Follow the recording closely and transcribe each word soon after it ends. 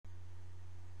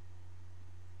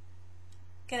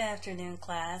Good afternoon,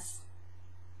 class.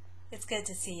 It's good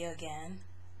to see you again.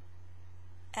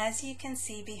 As you can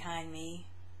see behind me,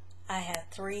 I have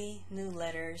 3 new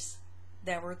letters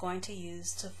that we're going to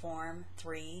use to form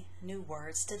 3 new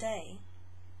words today.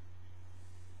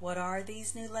 What are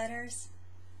these new letters?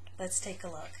 Let's take a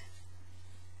look.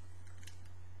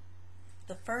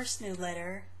 The first new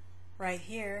letter right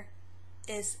here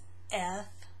is F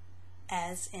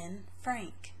as in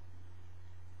Frank.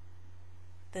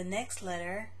 The next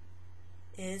letter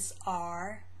is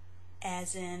R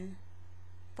as in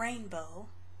rainbow.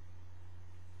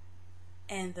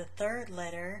 And the third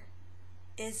letter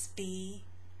is B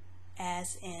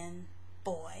as in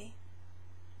boy.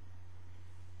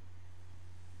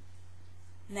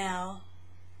 Now,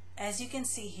 as you can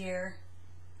see here,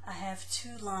 I have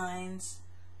 2 lines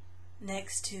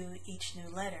next to each new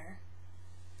letter.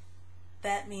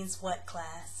 That means what,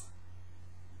 class?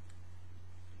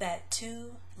 That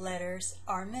 2 letters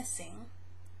are missing.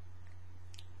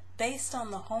 Based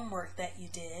on the homework that you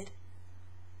did,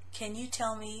 can you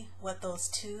tell me what those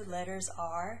 2 letters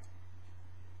are?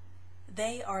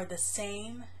 They are the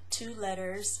same 2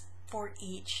 letters for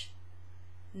each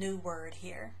new word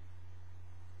here.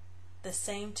 The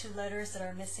same 2 letters that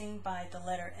are missing by the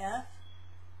letter F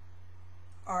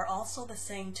are also the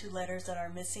same 2 letters that are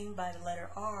missing by the letter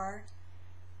R,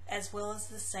 as well as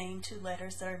the same 2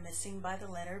 letters that are missing by the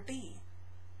letter B.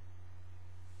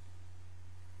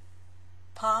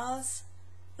 Pause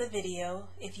the video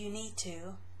if you need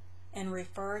to and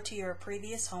refer to your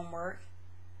previous homework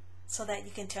so that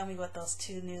you can tell me what those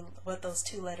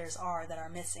 2 letters are that are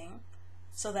missing,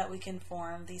 so that we can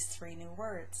form these 3 new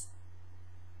words.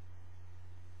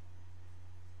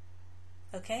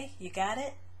 Okay, you got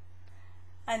it?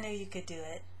 I knew you could do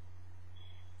it.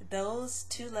 Those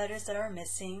 2 letters that are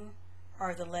missing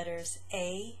are the letters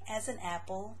A as in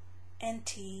apple and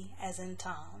T as in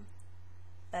Tom.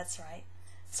 That's right.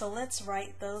 So let's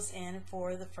write those in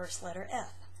for the first letter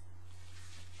F.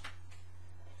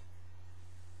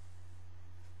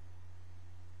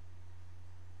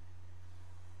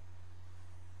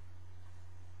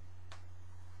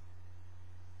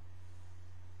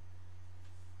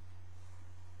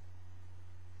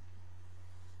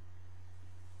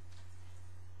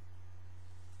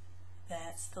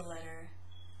 That's the letter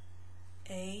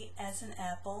A as in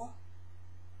apple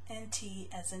and T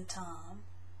as in Tom.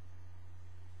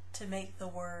 To make the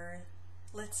word,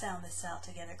 let's sound this out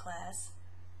together, class.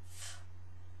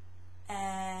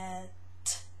 At,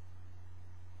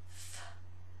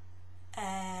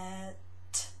 fat,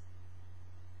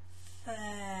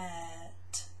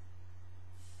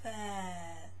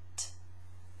 fat.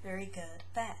 Very good,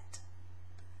 fat.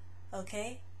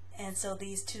 Okay, and so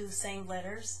these 2 same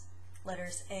letters,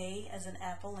 letters A as in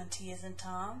apple and T as in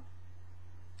Tom,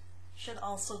 should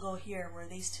also go here where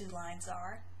these 2 lines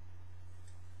are.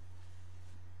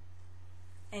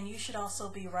 And you should also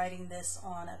be writing this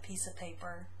on a piece of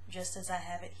paper, just as I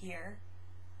have it here.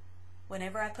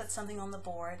 Whenever I put something on the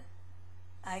board,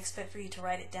 I expect for you to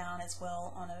write it down as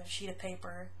well on a sheet of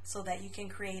paper so that you can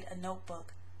create a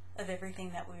notebook of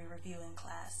everything that we review in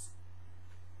class.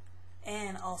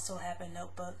 And also have a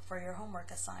notebook for your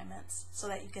homework assignments so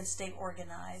that you can stay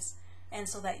organized and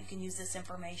so that you can use this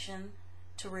information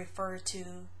to refer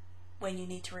to when you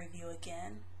need to review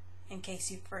again, in case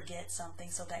you forget something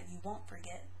so that you won't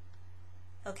forget.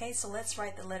 Okay, so let's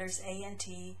write the letters A and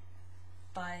T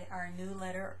by our new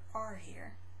letter R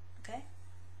here. Okay?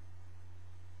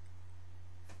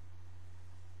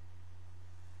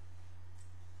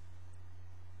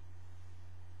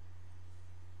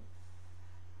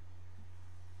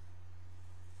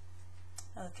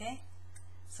 Okay,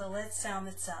 so let's sound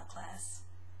this out, class.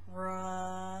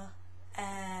 Rat,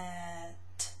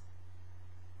 rat,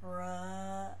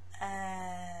 rat,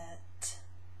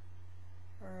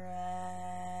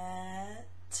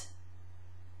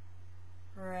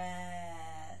 rat,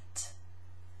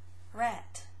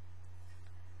 rat.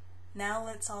 Now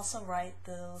let's also write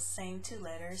those same 2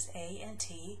 letters, A and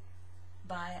T,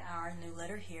 by our new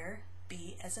letter here,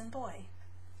 B as in boy.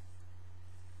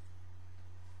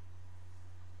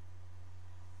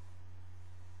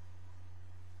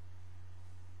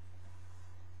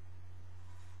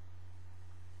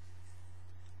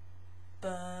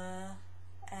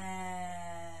 B-at.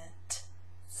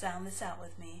 Sound this out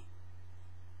with me.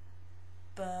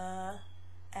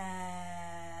 B-at.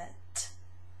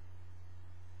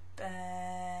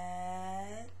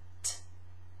 Bat.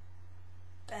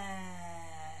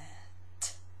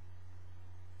 Bat.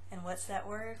 And what's that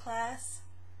word, class?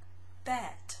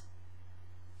 Bat.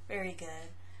 Very good.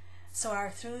 So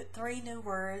our 3 new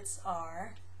words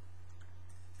are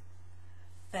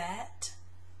fat,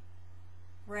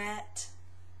 rat,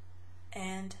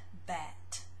 and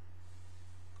bat.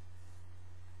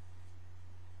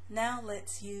 Now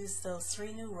let's use those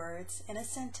 3 new words in a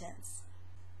sentence.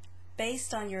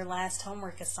 Based on your last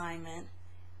homework assignment,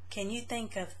 can you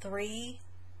think of 3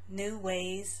 new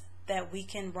ways that we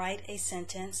can write a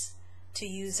sentence to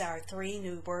use our 3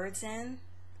 new words in?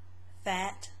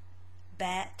 Fat,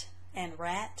 bat, and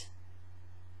rat?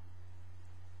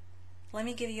 Let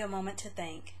me give you a moment to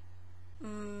think.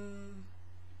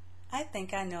 I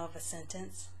think I know of a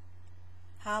sentence.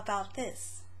 How about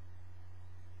this?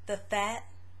 The fat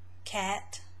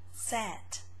cat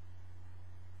sat.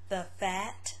 The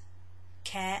fat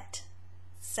cat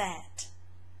sat.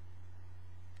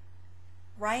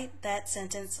 Write that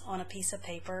sentence on a piece of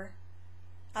paper.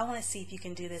 I want to see if you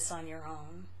can do this on your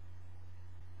own.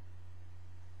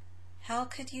 How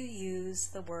could you use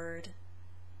the word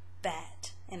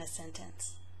bat in a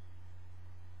sentence?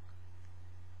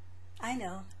 I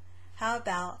know. How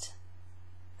about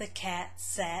the cat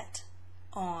sat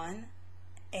on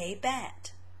a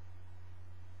bat?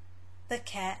 The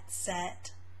cat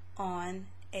sat on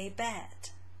a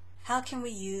bat. How can we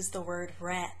use the word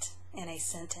rat in a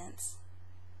sentence?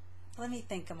 Let me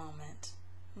think a moment.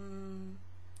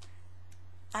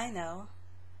 I know.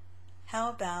 How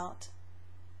about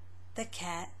the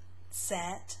cat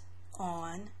sat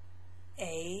on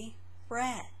a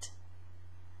rat?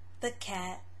 The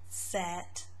cat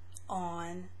sat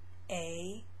on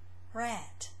a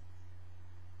rat.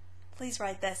 Please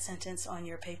write that sentence on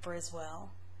your paper as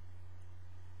well.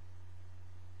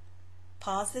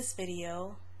 Pause this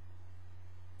video,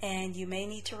 and you may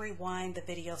need to rewind the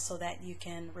video so that you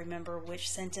can remember which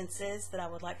sentences that I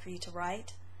would like for you to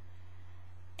write.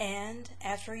 And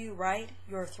after you write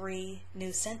your 3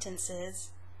 new sentences,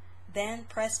 then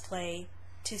press play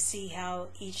to see how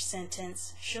each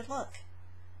sentence should look.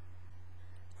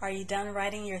 Are you done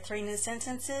writing your 3 new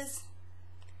sentences?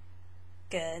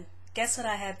 Good. Guess what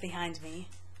I have behind me?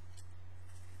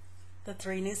 The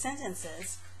 3 new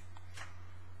sentences.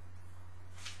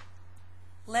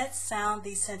 Let's sound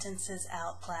these sentences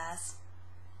out, class.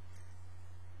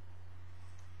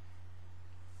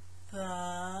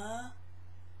 The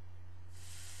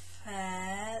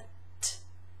fat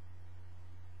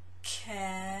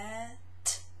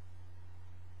cat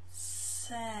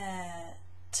sat.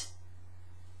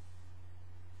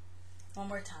 One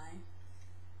more time.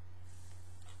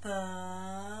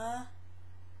 The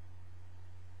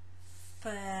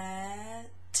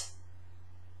fat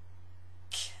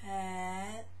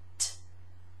cat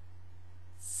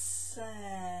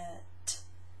sat.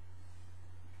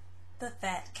 The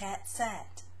fat cat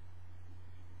sat.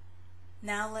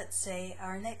 Now let's say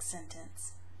our next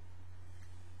sentence.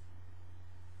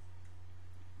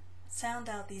 Sound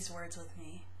out these words with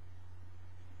me.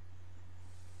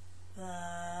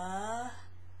 The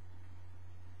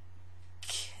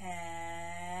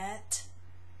cat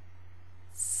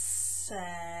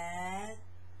sat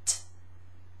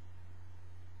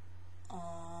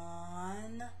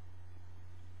on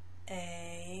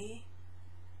a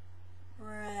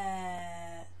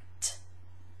rat.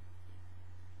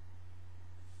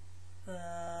 The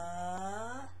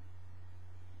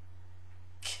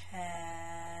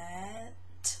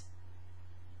cat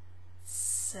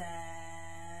sat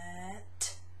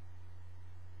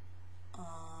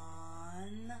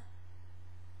on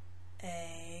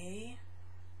a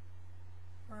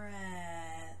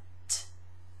rat.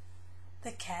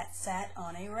 The cat sat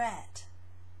on a rat.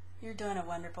 You're doing a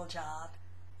wonderful job.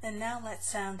 And now let's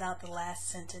sound out the last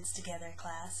sentence together,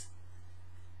 class.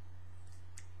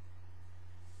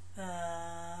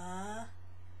 The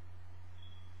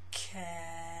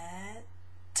cat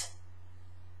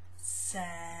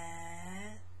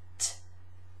sat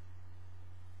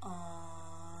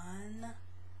on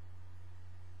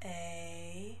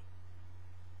a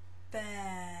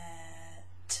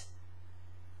bat.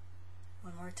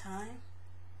 One more time.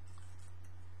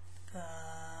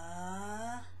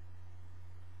 The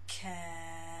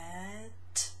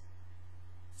cat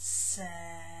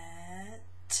sat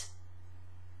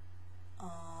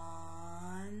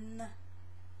on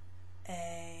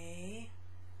a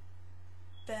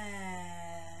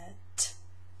bat.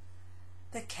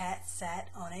 The cat sat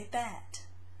on a bat.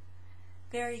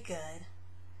 Very good.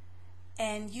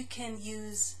 And you can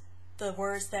use the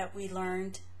words that we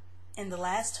learned in the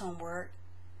last homework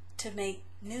to make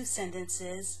new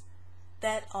sentences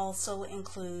that also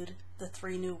include the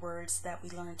 3 new words that we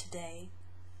learned today.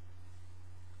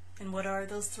 And what are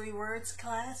those 3 words,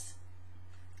 class?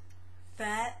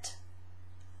 Fat,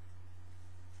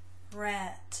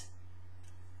 rat,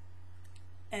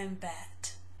 and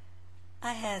bat.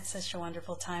 I had such a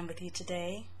wonderful time with you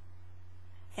today,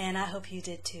 and I hope you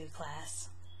did too, class.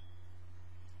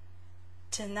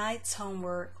 Tonight's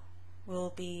homework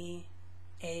will be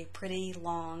a pretty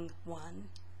long one.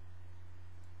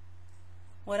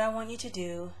 What I want you to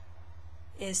do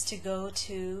is to go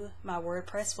to my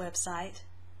WordPress website,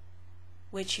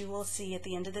 which you will see at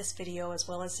the end of this video as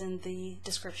well as in the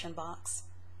description box.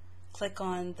 Click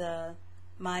on the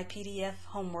My PDF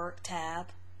Homework tab,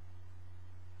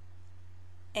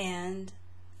 and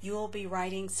you will be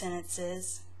writing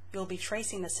sentences. You'll be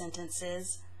tracing the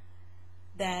sentences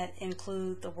that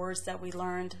include the words that we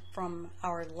learned from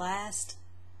our last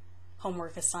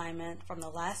homework assignment from the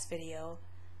last video,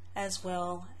 as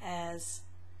well as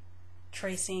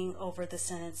tracing over the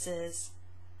sentences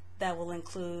that will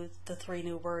include the 3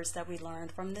 new words that we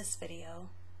learned from this video.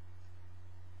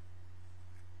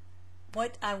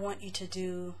 What I want you to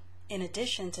do in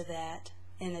addition to that,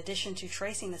 in addition to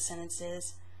tracing the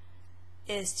sentences,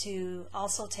 is to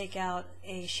also take out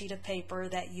a sheet of paper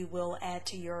that you will add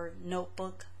to your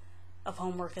notebook of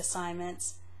homework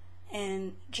assignments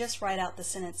and just write out the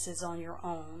sentences on your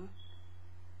own.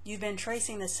 You've been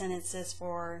tracing the sentences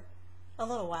for a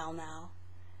little while now,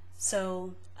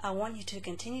 so I want you to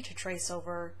continue to trace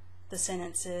over the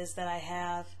sentences that I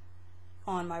have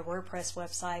on my WordPress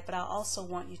website, but I also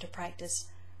want you to practice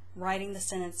writing the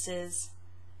sentences,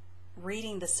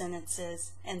 reading the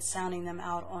sentences, and sounding them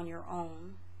out on your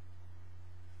own.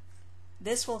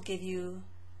 This will give you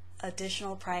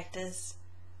additional practice,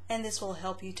 and this will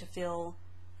help you to feel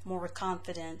more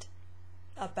confident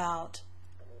about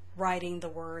writing the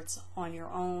words on your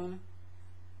own,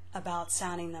 about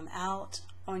sounding them out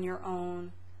on your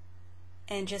own,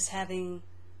 and just having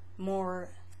more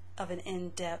of an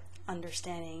in-depth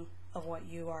understanding of what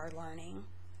you are learning.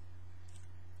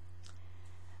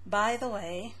 By the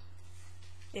way,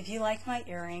 if you like my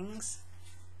earrings,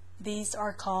 these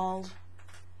are called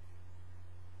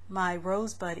my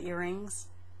Rosebud earrings.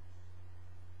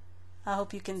 I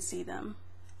hope you can see them.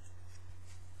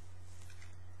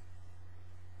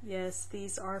 Yes,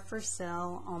 these are for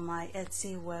sale on my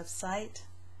Etsy website.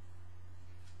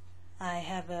 I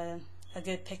have a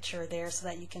good picture there so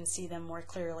that you can see them more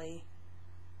clearly.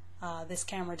 This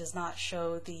camera does not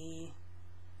show the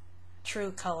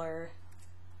true color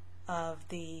of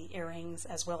the earrings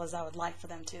as well as I would like for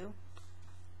them to.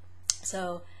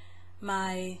 So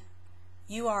my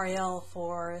URL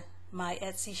for my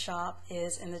Etsy shop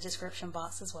is in the description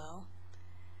box as well.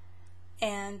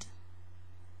 And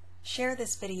share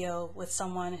this video with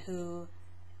someone who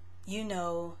you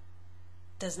know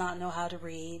does not know how to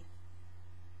read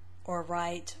or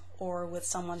write, or with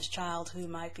someone's child who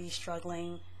might be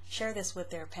struggling. Share this with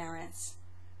their parents.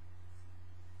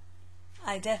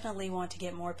 I definitely want to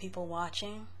get more people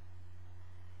watching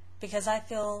because I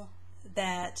feel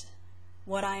that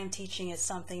what I am teaching is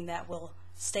something that will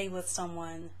stay with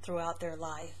someone throughout their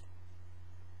life,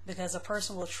 because a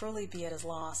person will truly be at a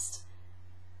loss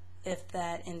if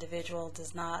that individual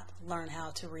does not learn how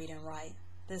to read and write.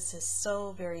 This is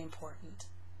so very important.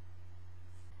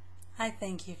 I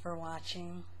thank you for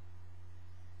watching.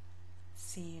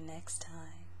 See you next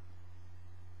time.